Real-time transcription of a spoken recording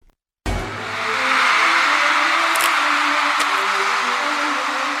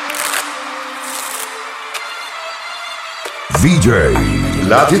DJ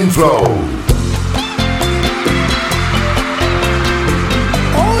LatinFlow.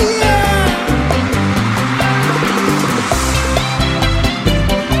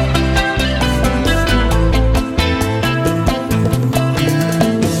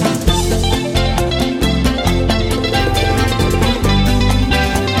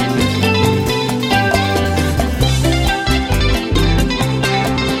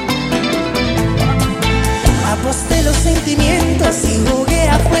 Y jugué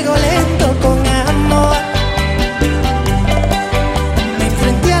a fuego lento con amor. Me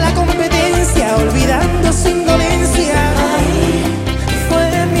enfrenté a la competencia olvidando su indolencia. Ay,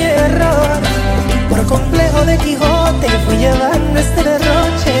 fue mi error. Por complejo de Quijote fui llevando este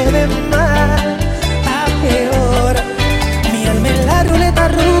derroche de mal a peor. Mi alma en la ruleta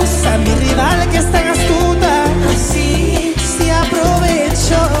rusa, mi rival que es tan astuta, así se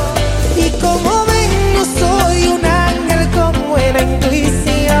aprovechó. Y como ven, no soy un ángel con buena intuición.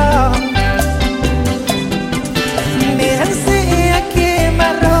 Me lancé a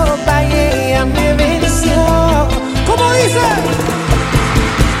quemarropa y ella me venció. ¿Cómo dice?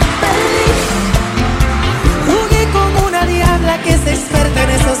 Jugué con una diabla que es experta en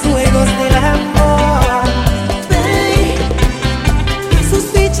esos juegos del amor. Sus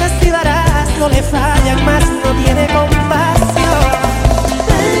fichas y varas no le fallan, más no tiene compasión.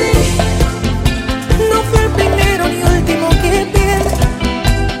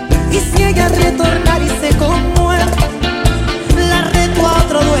 A retornar y se conmueve, la reto a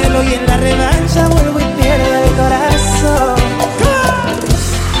otro duelo y en la revancha vuelvo y pierdo el corazón.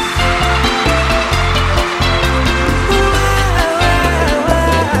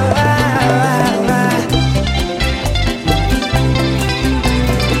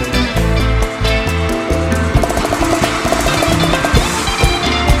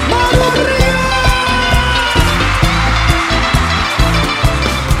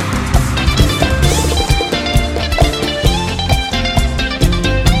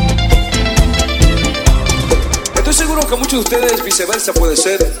 Que muchos de ustedes, viceversa puede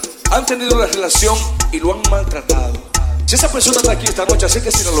ser, han tenido una relación y lo han maltratado. Si esa persona está aquí esta noche,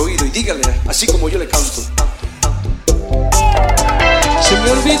 acérquese al oído y dígale, así como yo le canto: se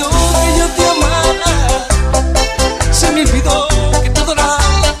me olvidó que yo te amaba, se me olvidó que te adoraba.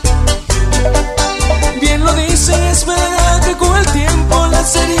 Bien lo dicen, es verdad que con el tiempo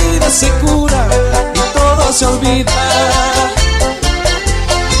las heridas se curan y todo se olvida.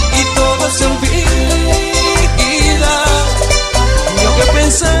 Y todo se olvida.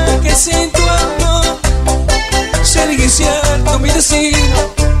 Pensar que sin tu amor sería incierto mi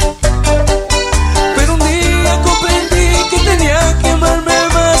destino, pero un día comprendí que tenía que amarme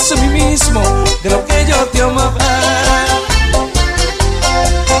más a mí mismo de lo que yo te amaba.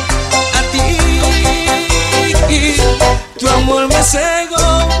 A ti, tu amor me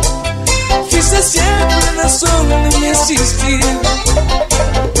cegó, fuiste siempre la razón de mi existir.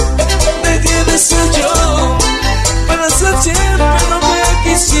 Dejé de ser yo para ser siempre lo que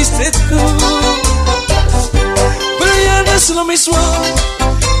quisiste tú. Pero ya no es lo mismo,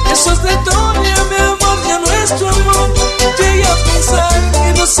 eso es de historia, mi amor, ya nuestro amor. Llegué a pensar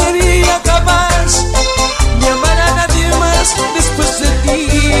que no sería capaz de amar a nadie más después de ti.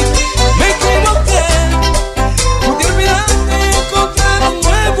 Me equivoqué, pude olvidarte y encontrar un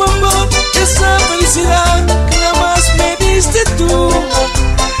nuevo amor. Esa felicidad que nada más me diste tú,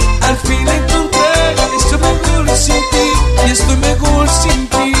 al fin la encontré. Estoy mejor sin ti y estoy mejor sin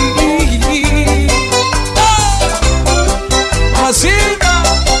ti. Mamacita,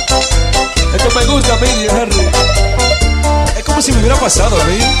 esto me gusta a mí, Henry. Es como si me hubiera pasado a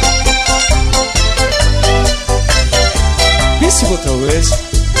mí. Dísimo otra vez.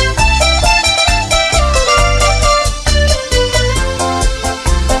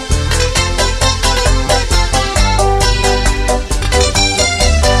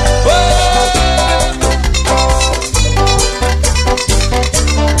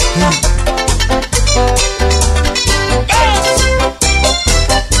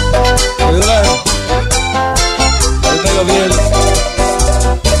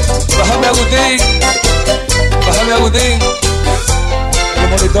 Bájame Agustín, el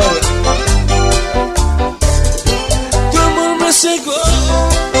monitor. Tu amor me cegó,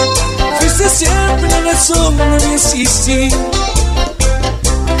 fuiste siempre la razón de mi existir.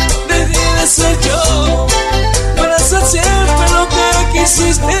 Dejé de ser yo para ser siempre lo que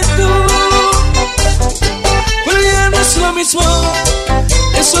quisiste tú. Pero ya no es lo mismo,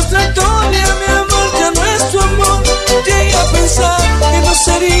 eso es otra historia, mi amor, ya no es tu amor. Llegué a pensar que no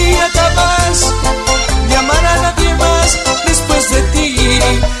sería capaz de amar a nadie más después de ti.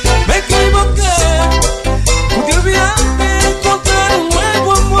 Me equivoqué, pude olvidarte,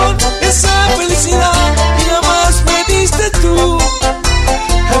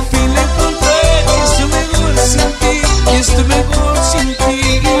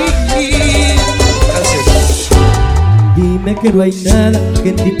 que no hay nada que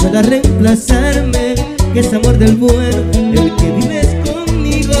en ti pueda reemplazarme, que es amor del bueno, el que vives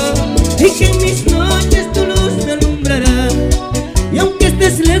conmigo, y que en mis noches tu luz me alumbrará. Y aunque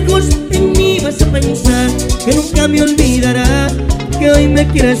estés lejos, en mí vas a pensar que nunca me olvidarás, que hoy me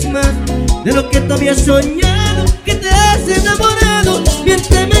quieres más de lo que tú habías soñado, que te has enamorado.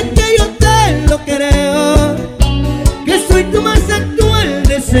 Miénteme que yo te lo creo, que soy tu más actual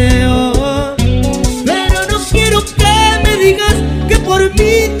deseo. Pero no quiero que me digas que por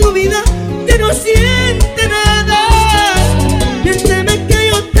mí tu vida ya no siente nada. Miénteme que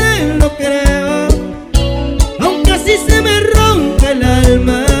yo te lo creo, aunque así se me rompe el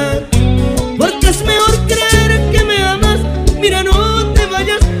alma, porque es mejor creer que me amas. Mira, no te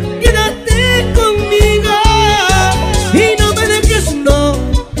vayas, quédate conmigo y no me dejes, no.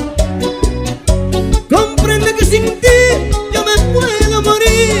 Comprende que sin ti yo me puedo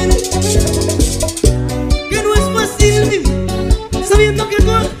morir, que no es fácil vivir sabiendo que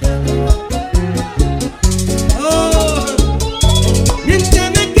tú... Oh,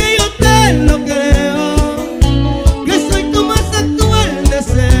 miénteme que yo te lo creo, que soy tu más actual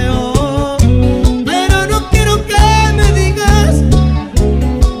deseo. Pero no quiero que me digas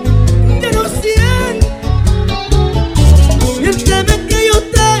ya no siento. Miénteme que yo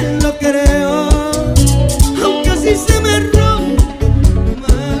te lo creo, aunque así se me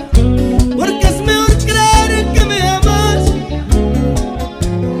rompa, porque es mejor creer que me amas.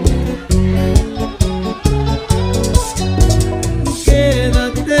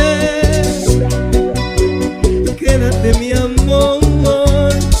 Quédate mi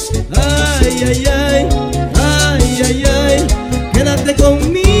amor. Ay, ay, ay, ay, ay, ay, quédate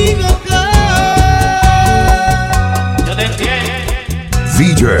conmigo acá. Yo te entiendo.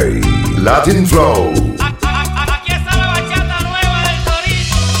 DJ LatinFlow. Aquí está la bachata nueva del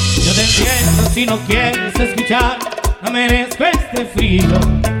Torito. Yo te entiendo si no quieres escuchar, no merezco este frío.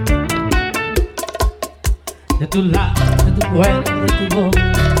 De tu lado, de tu cuerpo, de tu voz,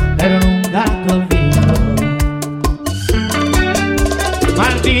 pero nunca te olvido.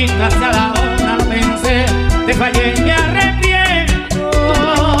 Maldita sea la hora, no pensé, te fallé y me arrepiento.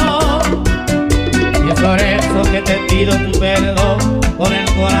 Y es por eso que te pido tu perdón con el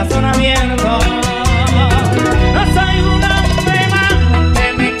corazón abierto. No soy un hombre malo, que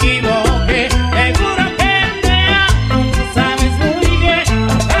me equivoqué, te juro que te amo, tú sabes muy bien.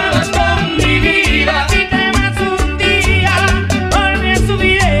 Acabas con mi vida, si te vas un día, hoy me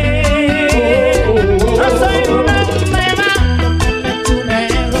subiré. No soy un hombre malo, que tu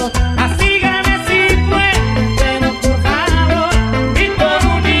negro, castígame si puedes, pero por favor, y por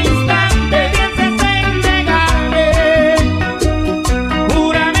un instante pienses en negarme.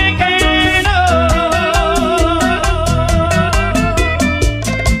 Júrame que no.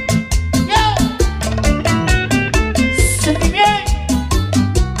 Sentí bien.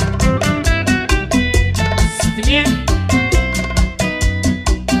 Sentí bien.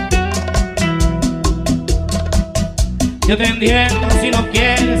 Yo te entiendo si no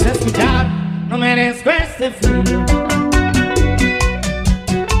quieres escuchar, no merezco este frío.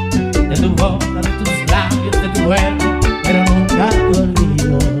 De tu boca, de tus labios, de tu cuerpo, pero nunca te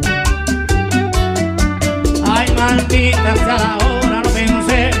olvido. Ay, maldita sea la hora, no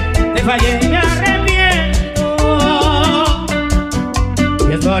pensé, te fallé y me arrepiento.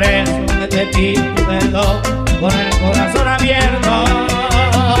 Y es por eso que te pido tu perdón con el corazón abierto.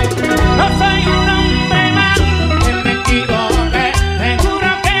 No soy un hombre malo, que me equivoqué, te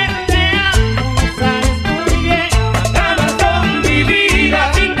juro que te amo, sabes muy bien. Acabas con mi vida,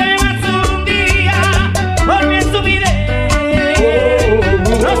 si te vas un día, por mi subida.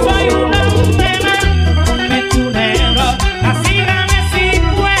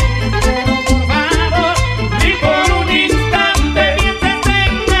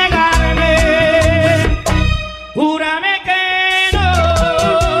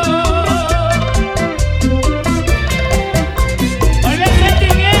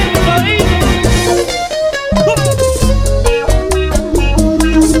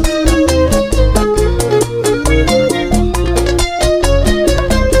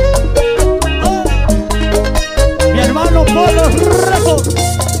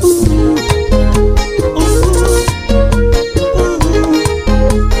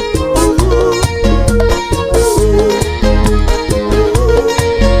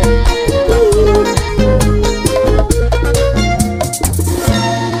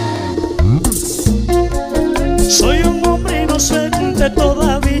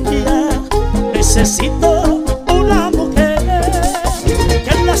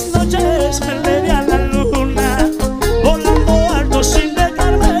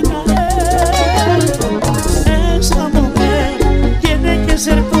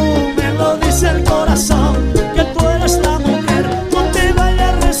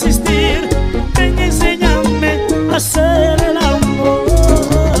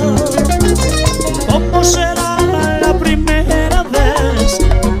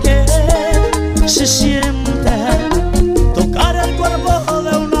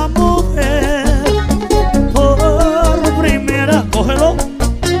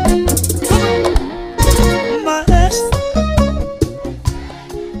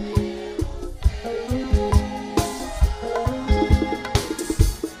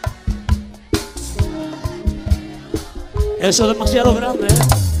 Eso es demasiado grande,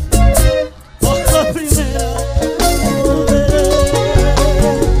 Ojo primera.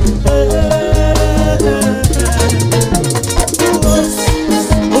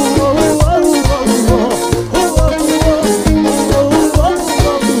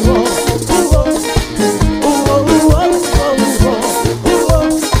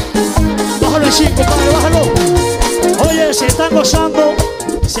 Bájalo el 5, padre, bájalo. Oye, se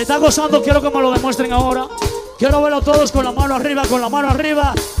están gozando, quiero que me lo demuestren ahora. Quiero verlo todos con la mano arriba, con la mano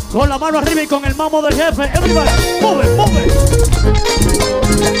arriba, con la mano arriba y con el mamo del jefe. Everybody, move it, move it.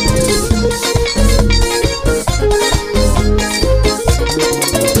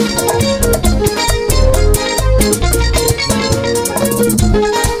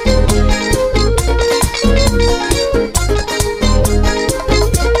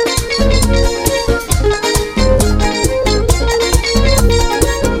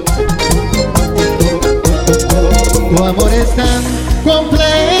 Tu amor es tan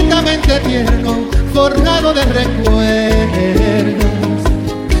completamente tierno, forrado de recuerdos.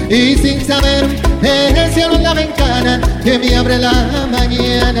 Y sin saber, el cielo en la ventana que me abre la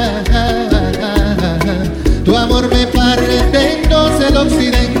mañana. Tu amor me parte en dos el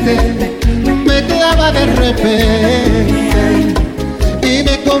occidente, me clava de repente y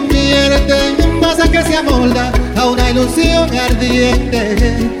me convierte en masa que se amolda a una ilusión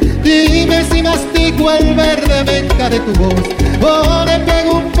ardiente. Dime si mastico el verde menta de tu voz o le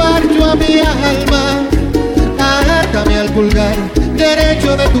pego un parcho a mi alma. Átame al pulgar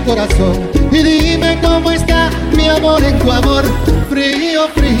derecho de tu corazón y dime cómo está mi amor en tu amor. Frío,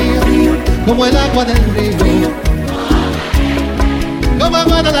 frío, como el agua del río, como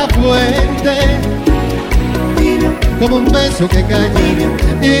agua de la fuente, como un beso que cae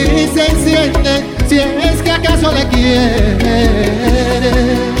y se enciende si es que acaso le quieres.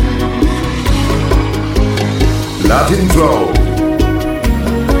 LatinFlow.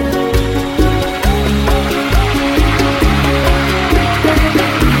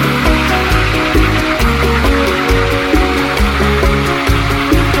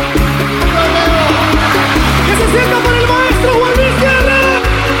 Que se sienta por el maestro Juan Luis Guerra.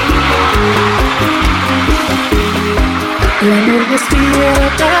 La amor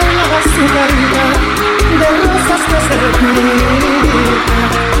despierta la azúcarita de rosas que se replican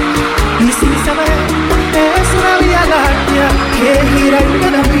y sin saber es una vía láctea que gira en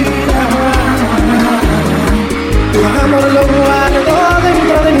cada vida. Tu amor lo guardo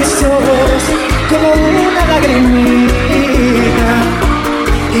dentro de mis ojos como una lagrimita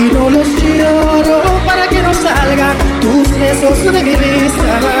y no los lloro para que no salgan tus besos de mi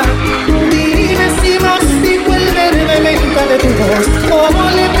vista. Dime si mastico el verde menta de tu voz como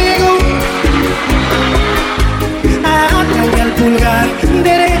le pego Átame al pulgar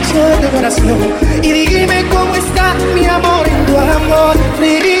derecho de tu corazón y dime cómo está mi amor en tu amor.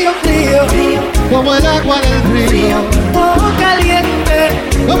 Frío, frío, como el agua del río, oh caliente,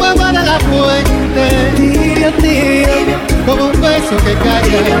 como agua de la fuente, tibio, tibio, como un beso que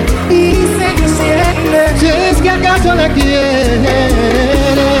cae y se enciende. si es que acaso la quieres.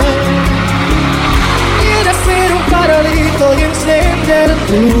 Quiero ser un farolito y encender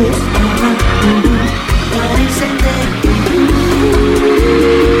tu luz.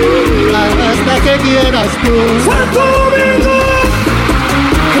 Hasta que quieras tú. ¡Santo Domingo!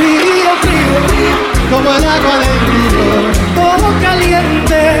 Frío, frío, Como el agua del río, todo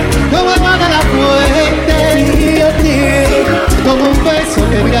caliente, como agua de la fuente, tibio, tibio, como un beso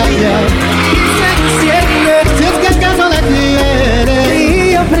que calla y se enciende. si es que acaso la quieres.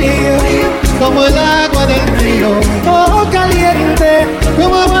 Frío, frío, Como el agua del río, todo caliente,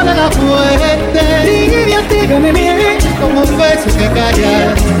 como agua de la fuente, tibio, tibio, mi miel. como un beso que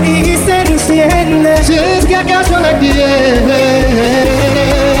calla